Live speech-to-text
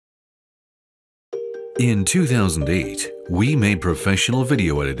In 2008, we made professional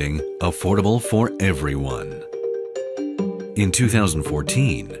video editing affordable for everyone. In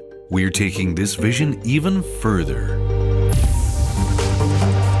 2014, we're taking this vision even further.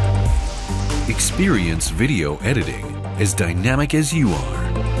 Experience video editing as dynamic as you are.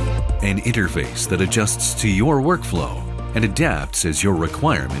 An interface that adjusts to your workflow and adapts as your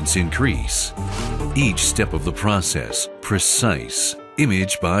requirements increase. Each step of the process precise,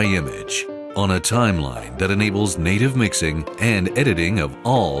 image by image, on a timeline that enables native mixing and editing of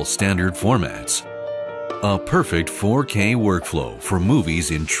all standard formats. A perfect 4K workflow for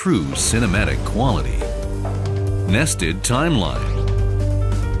movies in true cinematic quality. Nested timeline,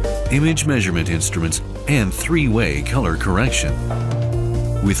 image measurement instruments, and three-way color correction.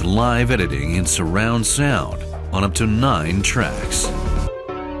 With live editing in surround sound on up to 9 tracks.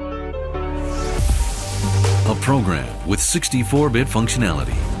 A program with 64-bit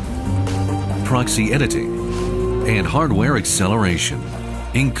functionality, proxy editing, and hardware acceleration,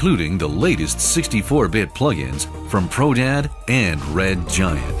 including the latest 64-bit plugins from ProDAD and Red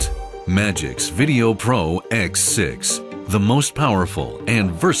Giant. Magix Video Pro X6, the most powerful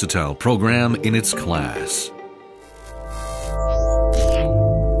and versatile program in its class.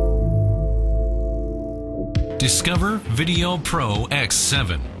 Discover Video Pro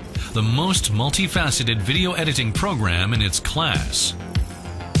X7, the most multifaceted video editing program in its class.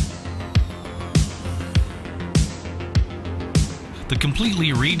 The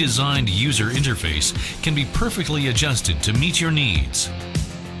completely redesigned user interface can be perfectly adjusted to meet your needs.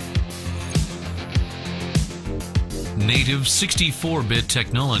 Native 64-bit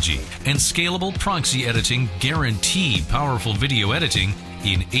technology and scalable proxy editing guarantee powerful video editing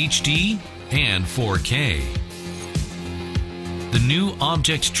in HD and 4K. The new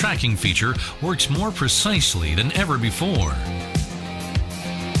object tracking feature works more precisely than ever before.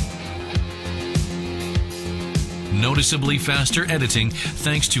 Noticeably faster editing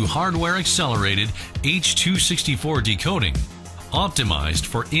thanks to hardware-accelerated H.264 decoding, optimized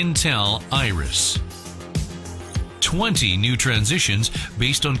for Intel Iris. 20 new transitions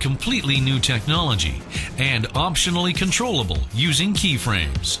based on completely new technology and optionally controllable using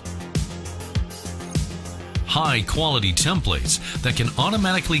keyframes. High-quality templates that can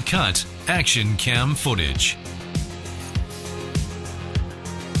automatically cut action cam footage.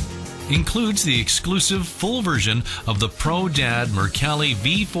 Includes the exclusive full version of the ProDAD Mercalli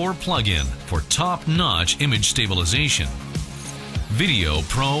V4 plugin for top-notch image stabilization. Video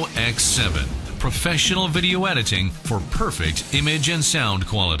Pro X7, professional video editing for perfect image and sound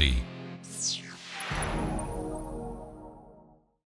quality.